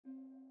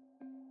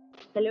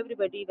Hello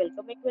everybody,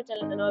 welcome back to my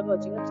channel and now I'm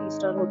watching a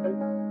 3-star hotel.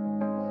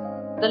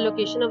 The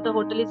location of the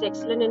hotel is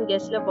excellent and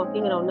guests love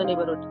walking around the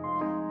neighborhood.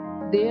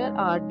 There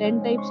are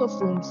 10 types of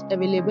rooms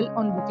available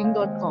on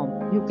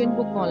booking.com. You can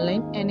book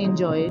online and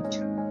enjoy it.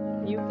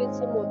 You can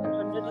see more than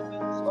 100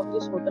 reviews of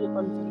this hotel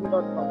on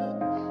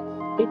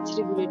booking.com. Its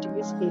review rating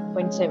is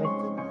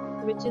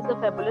 8.7, which is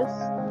fabulous.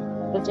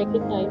 The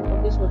check-in time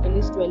of this hotel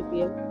is 12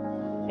 p.m.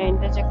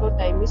 and the check-out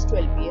time is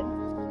 12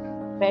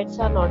 p.m. Pets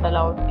are not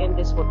allowed in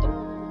this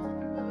hotel.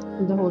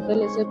 The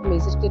hotel accepts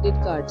major credit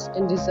cards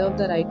and reserves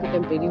the right to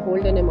temporarily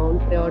hold an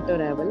amount prior to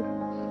arrival.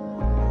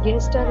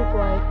 Guests are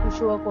required to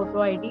show a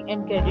photo ID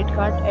and credit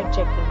card at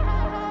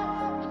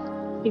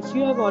check-in. If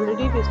you have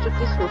already visited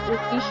this hotel,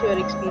 please share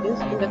your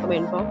experience in the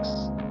comment box.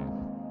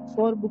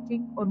 For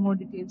booking or more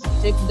details,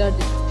 check the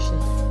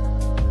description.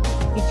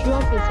 If you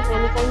are facing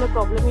any kind of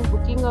problem in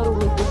booking a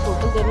room in this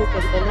hotel, then you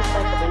can tell us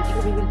by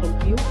commenting. We will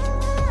help you.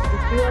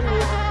 If you are new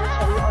to this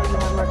channel or you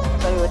have not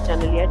subscribed our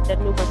channel yet, then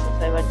you must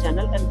subscribe our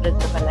channel and press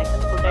the bell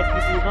icon so that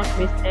you do not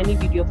miss any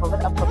video of our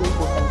upcoming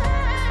hotel.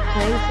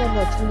 Thanks for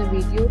watching the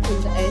video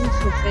till the end.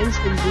 So friends,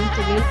 will meet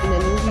again in a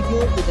new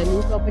video with a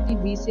new property.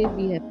 Be safe,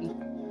 be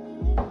happy.